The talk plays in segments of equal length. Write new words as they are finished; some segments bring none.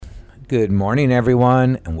Good morning,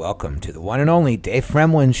 everyone, and welcome to the one and only Dave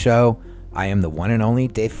Fremlin Show. I am the one and only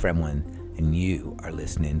Dave Fremlin, and you are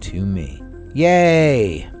listening to me.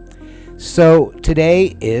 Yay! So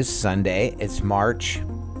today is Sunday. It's March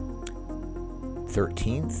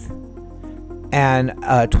 13th, and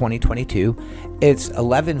 2022. It's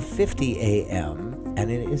 11:50 a.m.,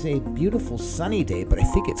 and it is a beautiful sunny day, but I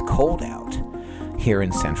think it's cold out here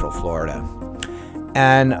in Central Florida.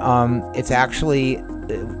 And it's actually,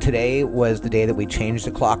 today was the day that we changed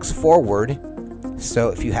the clocks forward. So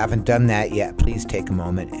if you haven't done that yet, please take a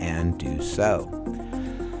moment and do so.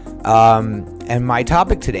 And my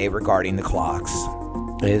topic today regarding the clocks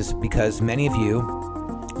is because many of you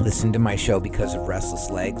listen to my show because of Restless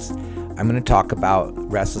Legs. I'm going to talk about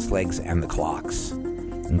Restless Legs and the clocks.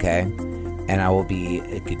 Okay? And I will be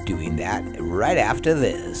doing that right after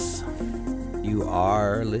this. You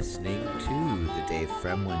are listening to the Dave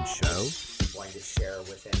Fremlin Show. Wanting to share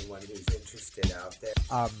with anyone who's interested out there.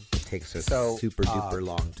 Takes a super duper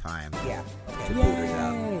long time to boot it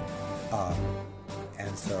up.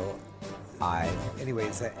 And so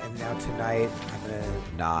anyways, and now tonight I'm going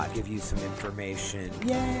to not give you some information.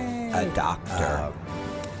 Yay! A doctor,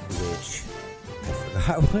 which I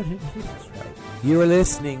forgot what it is, right? You are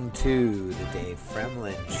listening to the Dave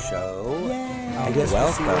Fremlin Show. Yay! I guess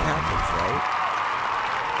we'll see what happens, right?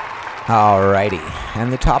 Alrighty,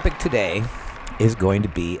 and the topic today is going to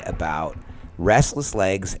be about restless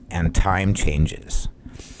legs and time changes.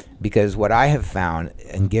 Because what I have found,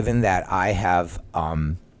 and given that I have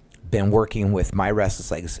been working with my restless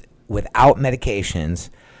legs without medications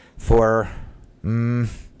for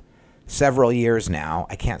several years now,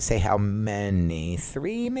 I can't say how many,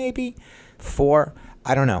 3 maybe, 4,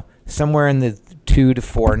 I don't know, somewhere in the 2 to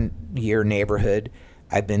 4 year neighborhood,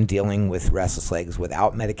 I've been dealing with restless legs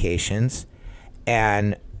without medications.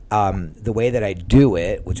 And the way that I do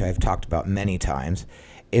it, which I've talked about many times,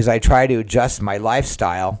 is I try to adjust my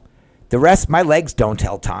lifestyle. The rest, my legs don't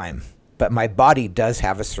tell time, but my body does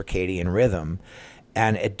have a circadian rhythm,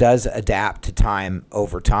 and it does adapt to time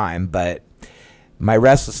over time, but my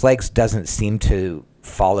restless legs doesn't seem to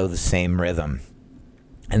follow the same rhythm.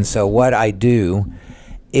 And so what I do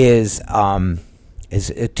is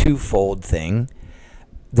a twofold thing.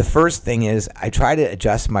 The first thing is I try to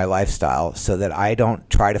adjust my lifestyle so that I don't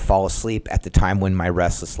try to fall asleep at the time when my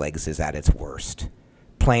restless legs is at its worst.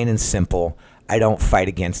 Plain and simple, I don't fight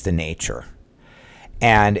against the nature.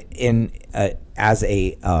 And as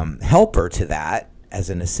a helper to that, as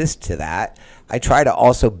an assist to that, I try to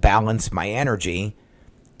also balance my energy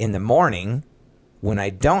in the morning when I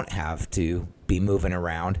don't have to be moving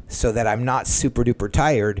around so that I'm not super duper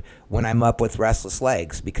tired when I'm up with restless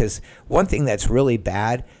legs. Because one thing that's really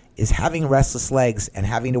bad is having restless legs and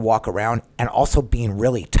having to walk around and also being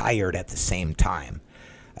really tired at the same time.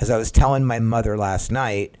 As I was telling my mother last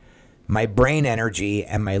night, my brain energy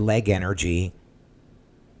and my leg energy,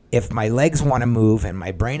 if my legs want to move and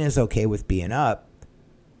my brain is okay with being up,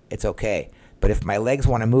 it's okay. But if my legs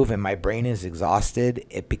want to move and my brain is exhausted,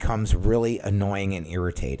 it becomes really annoying and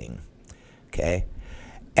irritating. Okay?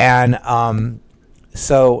 And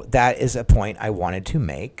so that is a point I wanted to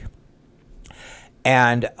make.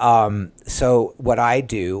 And so what I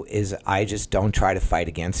do is I just don't try to fight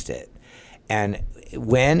against it. And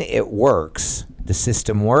when it works, the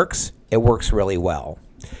system works, it works really well.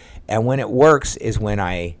 And when it works is when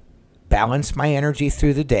I balance my energy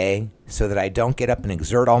through the day so that I don't get up and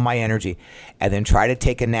exert all my energy and then try to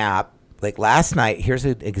take a nap. Like last night, here's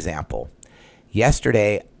an example.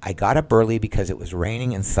 Yesterday, I got up early because it was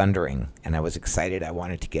raining and thundering, and I was excited. I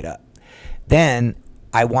wanted to get up. Then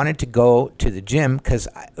I wanted to go to the gym because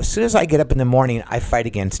as soon as I get up in the morning, I fight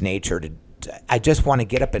against nature. I just want to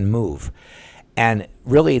get up and move. And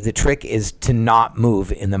really, the trick is to not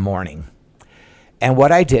move in the morning. And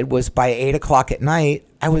what I did was by 8 o'clock at night,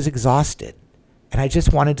 I was exhausted. And I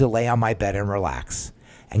just wanted to lay on my bed and relax.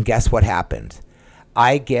 And guess what happened?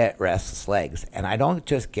 I get restless legs. And I don't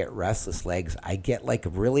just get restless legs. I get like a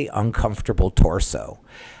really uncomfortable torso.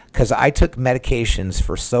 Because I took medications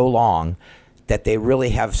for so long that they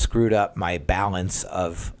really have screwed up my balance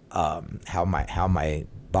of how my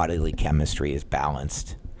bodily chemistry is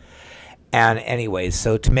balanced. And anyways,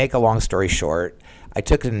 so to make a long story short, I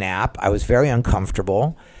took a nap. I was very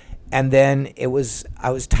uncomfortable. And then I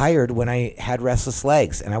was tired when I had restless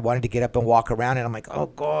legs. And I wanted to get up and walk around. And I'm like, oh,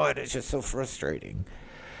 God, it's just so frustrating.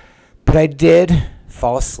 But I did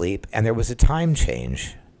fall asleep. And there was a time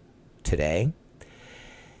change today.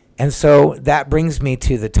 And so that brings me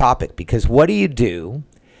to the topic. Because what do you do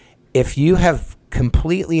if you have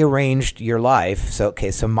completely arranged your life? So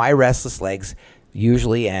my restless legs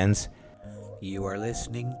usually ends You are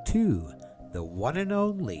listening to the one and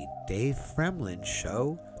only Dave Fremlin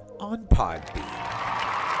Show on Podbean.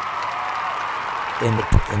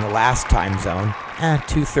 In the last time zone,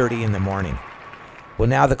 2:30 in the morning. Well,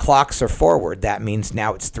 now the clocks are forward. That means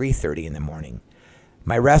now it's 3:30 in the morning.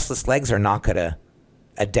 My restless legs are not going to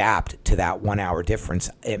adapt to that 1 hour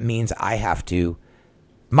difference. It means I have to.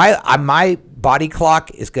 My body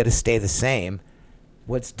clock is going to stay the same.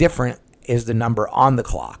 What's different is the number on the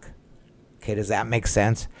clock. Okay, does that make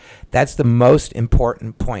sense? That's the most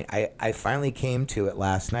important point. I finally came to it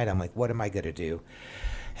last night. I'm like, what am I going to do?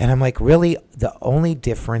 And I'm like, really, the only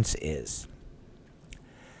difference is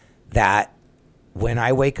that when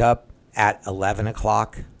I wake up at 11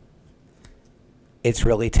 o'clock, it's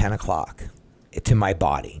really 10 o'clock to my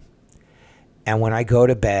body. And when I go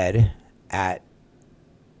to bed at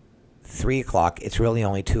 3 o'clock, it's really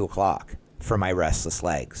only 2 o'clock for my restless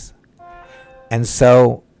legs. And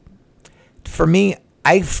so for me,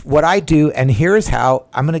 what I do, and here's how,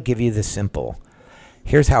 I'm going to give you the simple.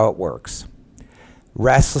 Here's how it works.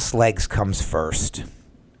 Restless legs comes first.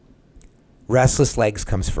 Restless legs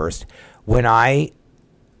comes first. When I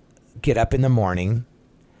get up in the morning,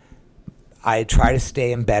 I try to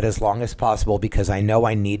stay in bed as long as possible because I know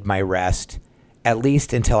I need my rest at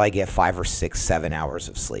least until I get 5 or 6, 7 hours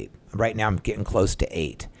of sleep. Right now I'm getting close to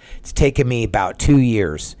 8. It's taken me about 2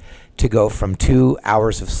 years to go from 2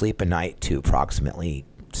 hours of sleep a night to approximately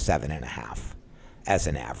 7.5 as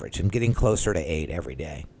an average. I'm getting closer to 8 every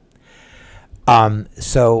day.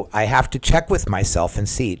 So I have to check with myself and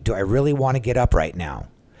see, do I really want to get up right now?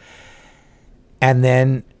 And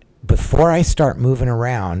then before I start moving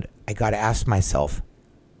around, I got to ask myself,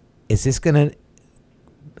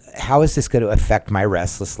 how is this going to affect my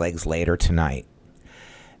restless legs later tonight?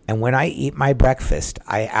 And when I eat my breakfast,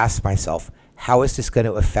 I ask myself, how is this going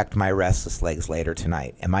to affect my restless legs later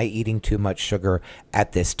tonight? Am I eating too much sugar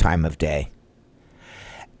at this time of day?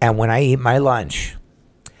 And when I eat my lunch,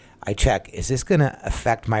 I check, is this going to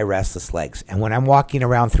affect my restless legs? And when I'm walking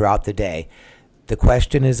around throughout the day, the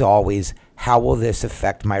question is always, how will this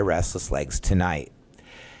affect my restless legs tonight?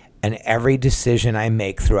 And every decision I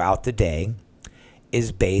make throughout the day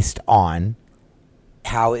is based on,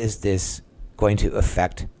 how is this going to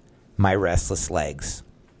affect my restless legs?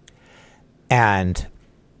 And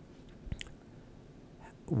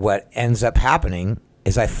what ends up happening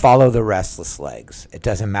is I follow the restless legs. It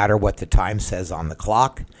doesn't matter what the time says on the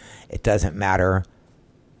clock. It doesn't matter.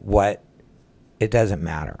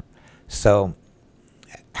 So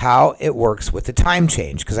how it works with the time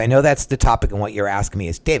change, because I know that's the topic, and what you're asking me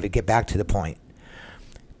is, David, get back to the point.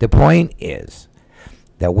 The point is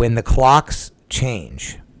that when the clocks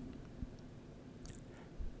change,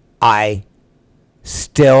 I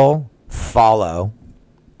still follow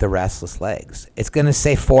the restless legs. It's going to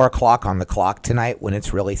say 4 o'clock on the clock tonight when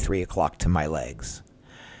it's really 3 o'clock to my legs,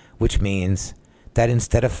 which means that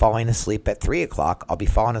instead of falling asleep at 3 o'clock, I'll be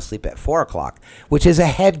falling asleep at 4 o'clock, which is a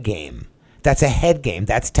head game. That's a head game.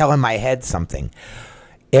 That's telling my head something.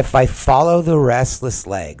 If I follow the restless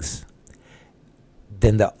legs,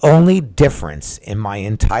 then the only difference in my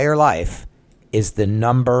entire life is the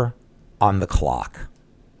number on the clock.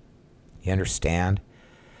 You understand?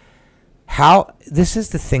 This is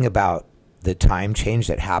the thing about the time change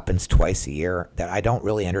that happens twice a year that I don't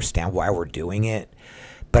really understand why we're doing it.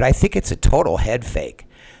 But I think it's a total head fake,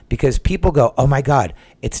 because people go, oh my God,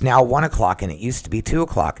 it's now 1 o'clock and it used to be 2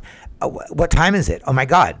 o'clock. What time is it? Oh my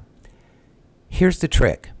God. Here's the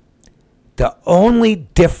trick. The only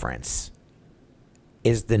difference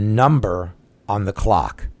is the number on the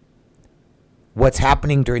clock. What's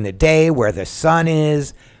happening during the day, where the sun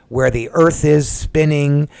is, where the earth is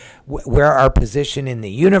spinning, where our position in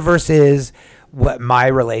the universe is, what my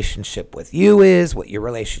relationship with you is, what your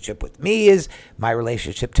relationship with me is, my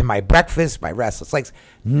relationship to my breakfast, my restless legs.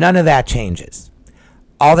 None of that changes.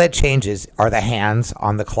 All that changes are the hands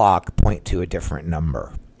on the clock point to a different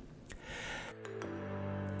number.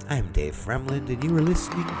 I'm Dave Fremlin, and you are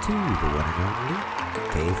listening to the one and only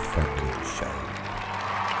Dave Fremlin Show.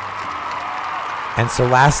 And so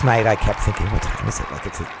last night I kept thinking, what time is it?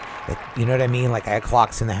 You know what I mean? Like, I had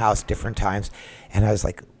clocks in the house different times, and I was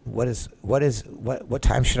like, what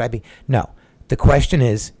time should I be? No. The question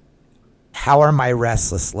is, how are my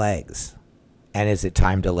restless legs? And is it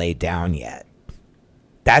time to lay down yet?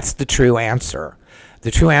 That's the true answer.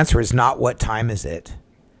 The true answer is not what time is it.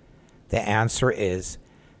 The answer is,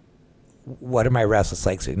 what are my restless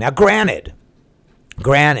legs doing? Now, granted,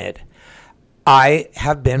 I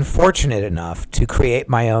have been fortunate enough to create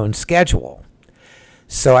my own schedule.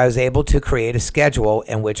 So I was able to create a schedule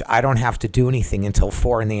in which I don't have to do anything until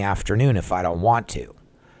 4 in the afternoon if I don't want to.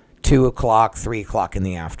 2 o'clock, 3 o'clock in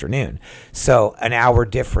the afternoon. So an hour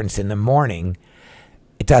difference in the morning,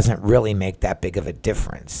 it doesn't really make that big of a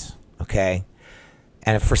difference, okay?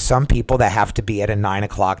 And for some people that have to be at a 9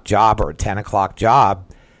 o'clock job or a 10 o'clock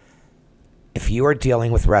job, if you are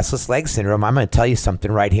dealing with restless leg syndrome, I'm going to tell you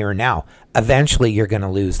something right here and now. Eventually, you're going to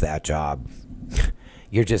lose that job.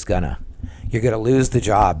 You're going to lose the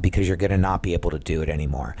job because you're going to not be able to do it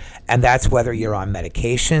anymore. And that's whether you're on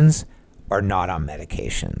medications or not on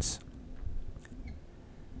medications.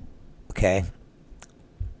 Okay?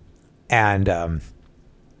 And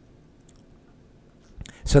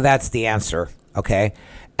so that's the answer. Okay?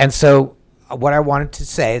 And so what I wanted to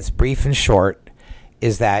say, it's brief and short,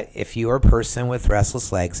 is that if you are a person with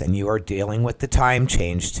restless legs and you are dealing with the time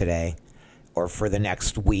change today or for the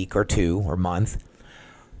next week or 2 or month,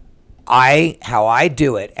 how I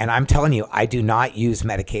do it, and I'm telling you, I do not use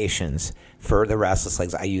medications for the restless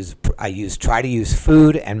legs. I try to use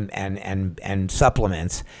food and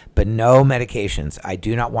supplements, but no medications. I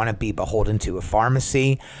do not want to be beholden to a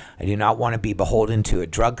pharmacy. I do not want to be beholden to a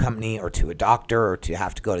drug company or to a doctor or to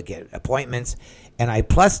have to go to get appointments. And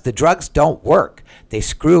plus the drugs don't work. They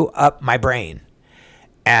screw up my brain.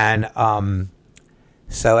 And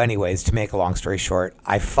so anyways, to make a long story short,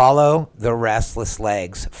 I follow the restless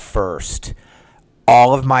legs first.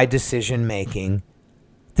 All of my decision making,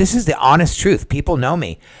 this is the honest truth. People know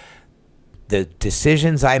me. The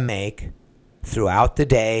decisions I make throughout the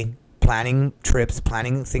day, planning trips,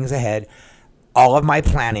 planning things ahead, all of my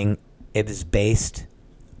planning, it is based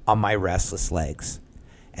on my restless legs.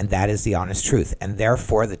 And that is the honest truth. And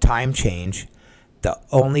therefore, the time change, the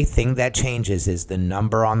only thing that changes is the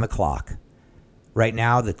number on the clock. Right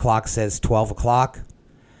now, the clock says 12 o'clock.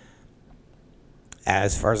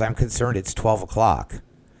 As far as I'm concerned, it's 12 o'clock.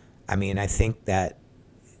 I mean, I think that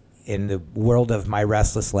in the world of my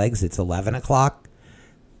restless legs, it's 11 o'clock.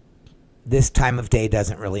 This time of day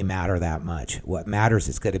doesn't really matter that much. What matters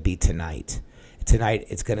is going to be tonight. Tonight,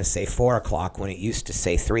 it's going to say 4 o'clock when it used to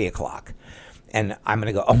say 3 o'clock. And I'm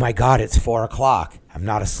going to go, oh my God, it's 4 o'clock. I'm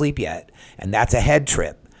not asleep yet. And that's a head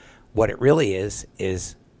trip. What it really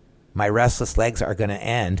is my restless legs are going to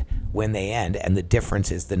end when they end. And the difference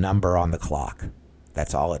is the number on the clock.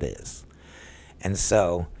 That's all it is. And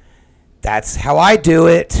so that's how I do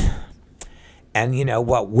it. And you know,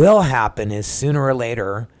 what will happen is sooner or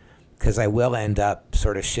later, because I will end up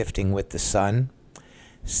sort of shifting with the sun,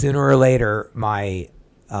 sooner or later, my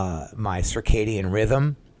circadian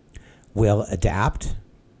rhythm will adapt,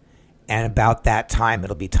 and about that time,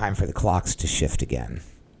 it'll be time for the clocks to shift again.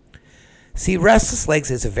 See, restless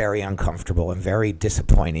legs is a very uncomfortable and very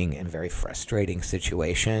disappointing and very frustrating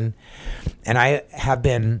situation, and I have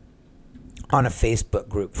been on a Facebook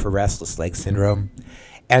group for restless leg syndrome,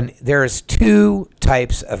 and there's 2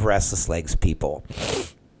 types of restless legs people.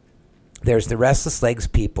 There's the restless legs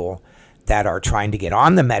people that are trying to get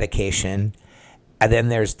on the medication, and then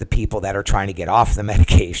there's the people that are trying to get off the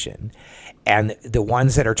medication. And the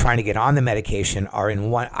ones that are trying to get on the medication are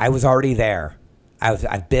in one. I was already there.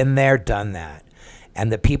 I've been there, done that.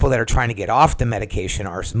 And the people that are trying to get off the medication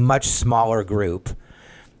are a much smaller group.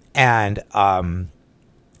 And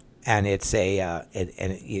it's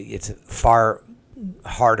it's far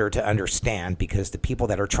harder to understand because the people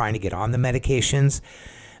that are trying to get on the medications,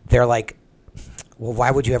 they're like, well,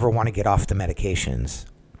 why would you ever want to get off the medications?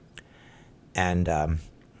 And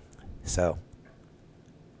so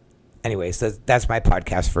anyways, that's my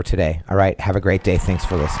podcast for today. All right. Have a great day. Thanks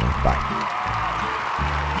for listening. Bye.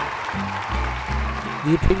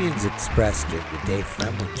 The opinions expressed in the Dave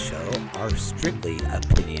Fremlin Show are strictly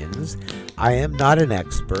opinions. I am not an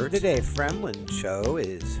expert. The Dave Fremlin Show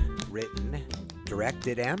is written,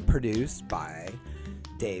 directed, and produced by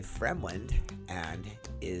Dave Fremlin and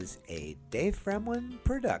is a Dave Fremlin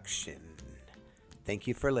production. Thank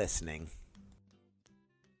you for listening.